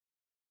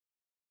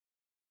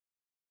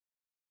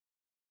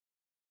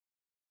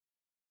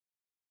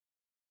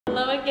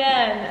Hello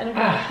again, and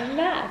welcome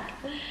back.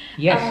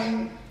 Yes.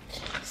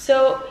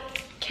 So,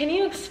 can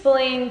you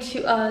explain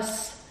to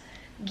us,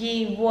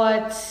 Guy,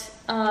 what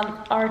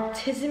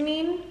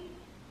artemisinin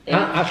is?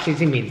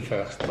 Artemisinin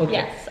first. Okay.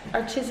 Yes,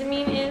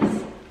 artemisinin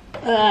is.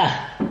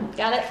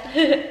 Got it?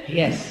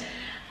 Yes.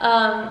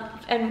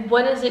 And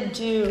what does it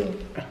do?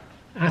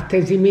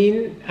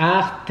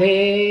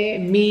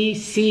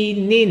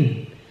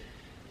 Artemisinin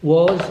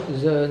was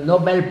the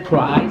Nobel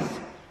Prize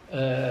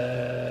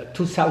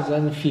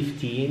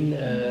 2015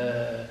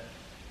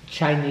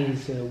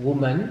 Chinese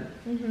woman.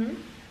 Mm-hmm.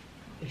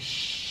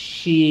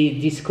 She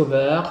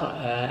discovered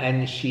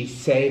and she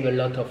saved a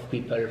lot of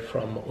people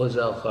from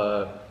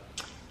other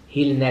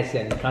illness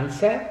and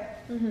cancer.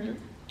 Mm-hmm.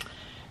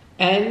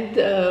 And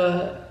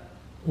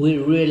we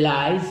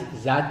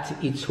realized that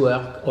it's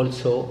work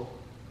also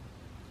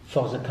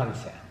for the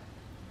cancer.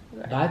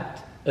 Right.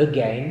 But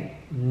again,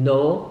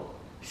 no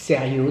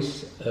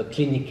serious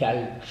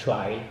clinical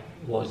trial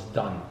was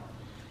done.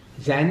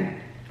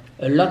 Then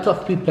a lot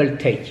of people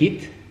take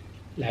it,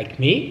 like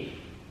me,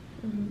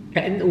 Mm-hmm.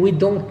 and we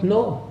don't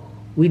know.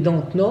 We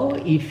don't know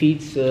if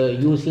it's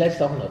useless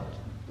or not.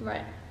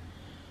 Right.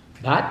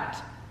 But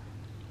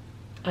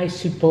I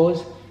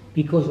suppose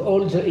because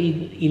all the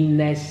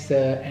illness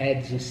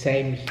had the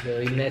same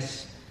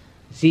illness,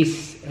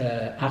 this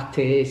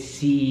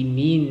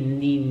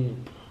artemisinin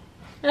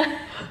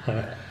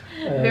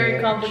Very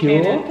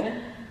complicated. cure,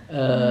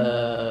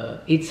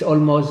 it's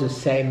almost the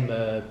same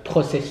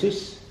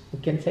processus. We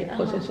can say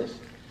processus.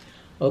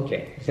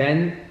 Okay,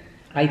 then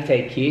I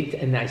take it,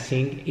 and I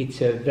think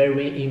it's a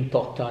very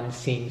important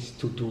thing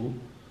to do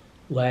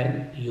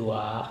when you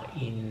are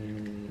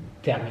in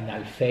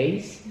terminal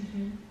phase.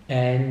 Mm-hmm.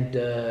 And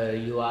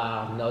you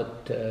are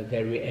not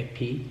very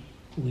happy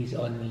with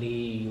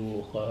only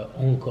your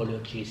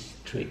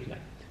oncologist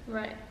treatment.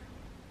 Right.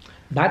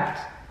 But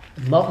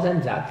more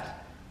than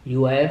that,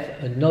 you have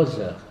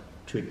another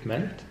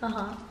treatment.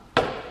 Uh-huh.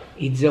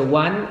 It's the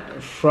one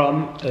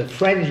from a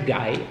French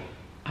guy.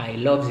 I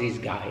love this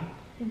guy.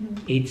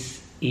 Mm-hmm.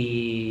 His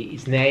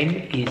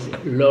name is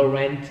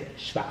Laurent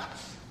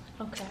Schwartz.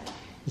 Okay.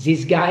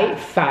 This guy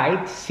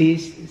fights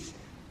since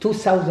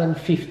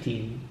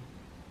 2015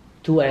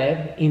 to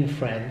have in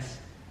France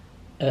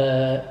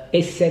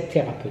essay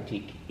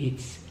therapeutic.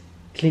 It's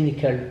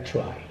clinical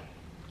trial.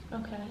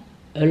 Okay.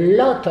 A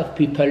lot of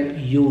people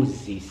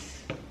use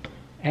this,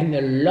 and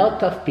a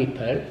lot of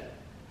people,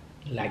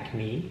 like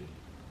me,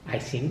 I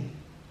think,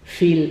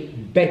 feel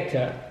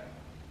better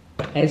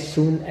as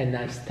soon as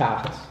I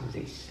start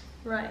this.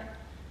 Right.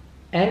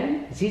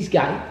 And this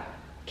guy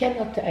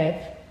cannot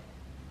have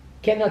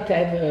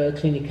a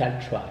clinical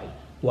trial.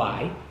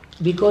 Why?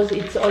 Because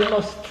it's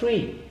almost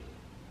free.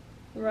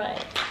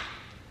 Right.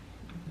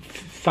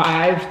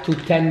 $5 to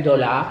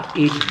 $10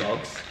 each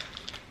box.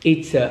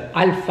 It's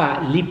alpha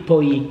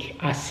lipoic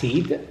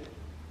acid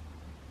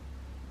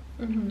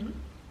Mm-hmm.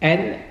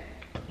 and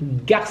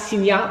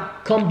Garcinia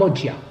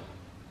cambogia.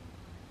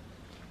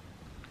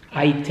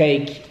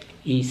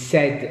 He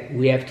said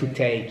we have to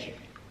take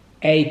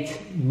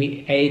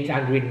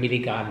 800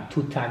 milligram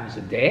 2 times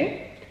a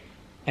day,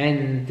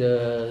 and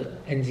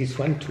this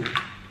one too.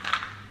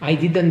 I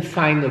didn't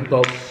find a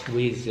box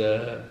with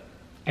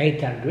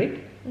 800.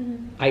 Mm-hmm.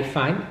 I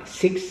find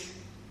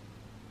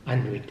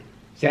 600.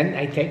 Then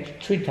I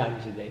take 3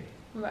 times a day.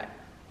 Right.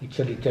 It's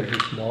a little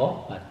bit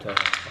more, but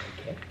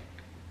okay.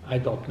 I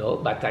don't know,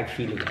 but I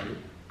feel well.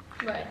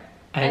 Right.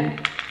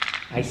 And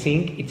I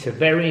think it's a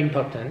very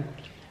important,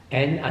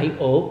 and I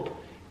hope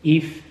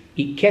if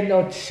he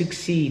cannot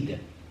succeed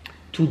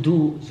to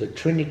do the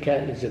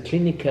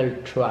clinical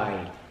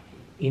trial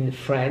in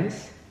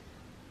France,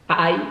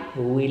 I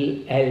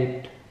will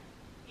help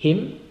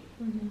him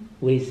Mm-hmm.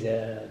 with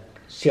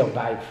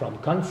survive from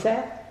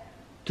cancer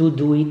to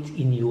do it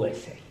in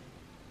USA.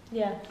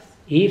 Yes.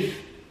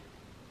 If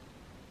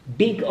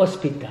big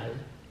hospital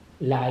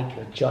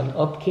like John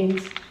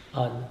Hopkins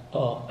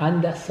or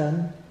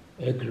Anderson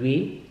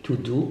agree to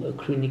do a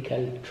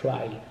clinical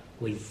trial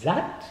with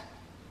that,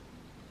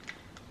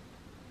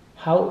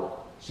 how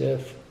the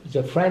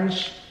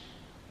French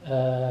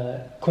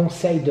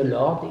Conseil de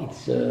l'Ordre,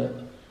 it's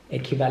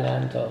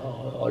equivalent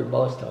or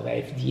almost of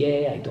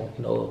FDA, I don't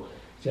know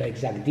the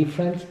exact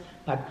difference,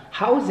 but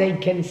how they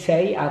can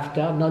say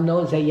after,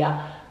 no, they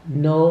are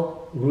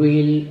no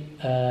real,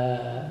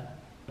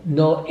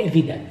 no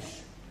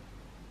evidence.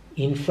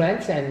 In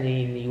France and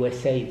in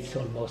USA it's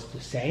almost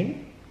the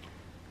same.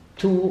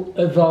 To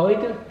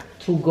avoid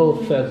to go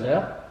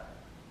further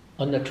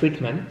on the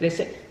treatment, they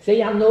say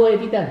there are no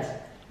evidence.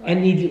 Right.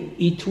 And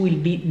it will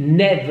be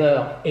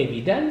never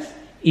evidence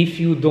if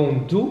you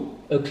don't do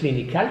a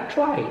clinical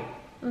trial.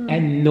 Mm.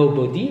 And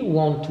nobody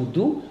want to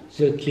do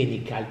the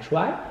clinical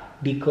trial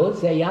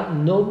because they have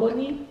no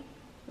money.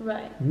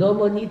 Right. No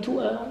money to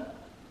earn.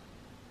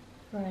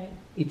 Right.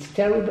 It's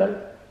terrible.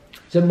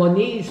 The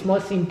money is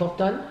most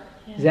important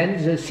than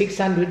the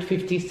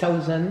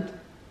 650,000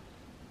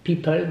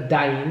 people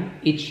dying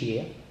each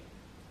year.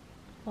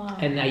 Wow.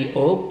 And I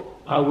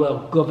hope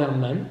our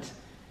government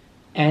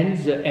and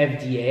the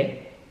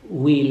FDA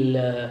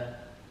will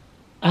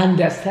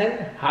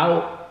understand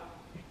how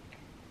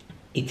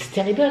it's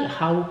terrible,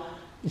 how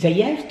they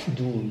have to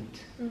do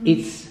it. Mm-hmm.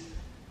 It's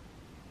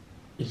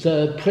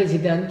the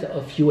president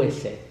of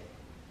USA.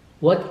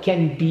 What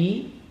can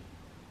be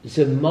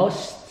the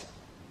most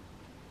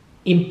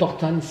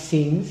important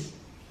things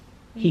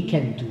he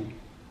can do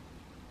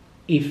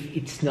if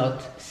it's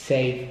not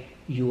save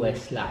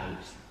US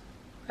lives?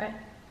 Right.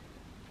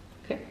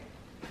 Okay.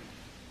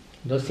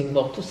 Nothing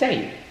more to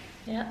say.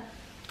 Yeah.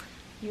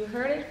 You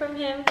heard it from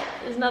him.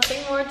 There's nothing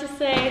more to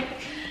say.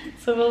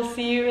 So we'll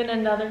see you in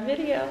another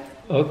video.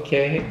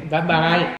 Okay. Bye bye.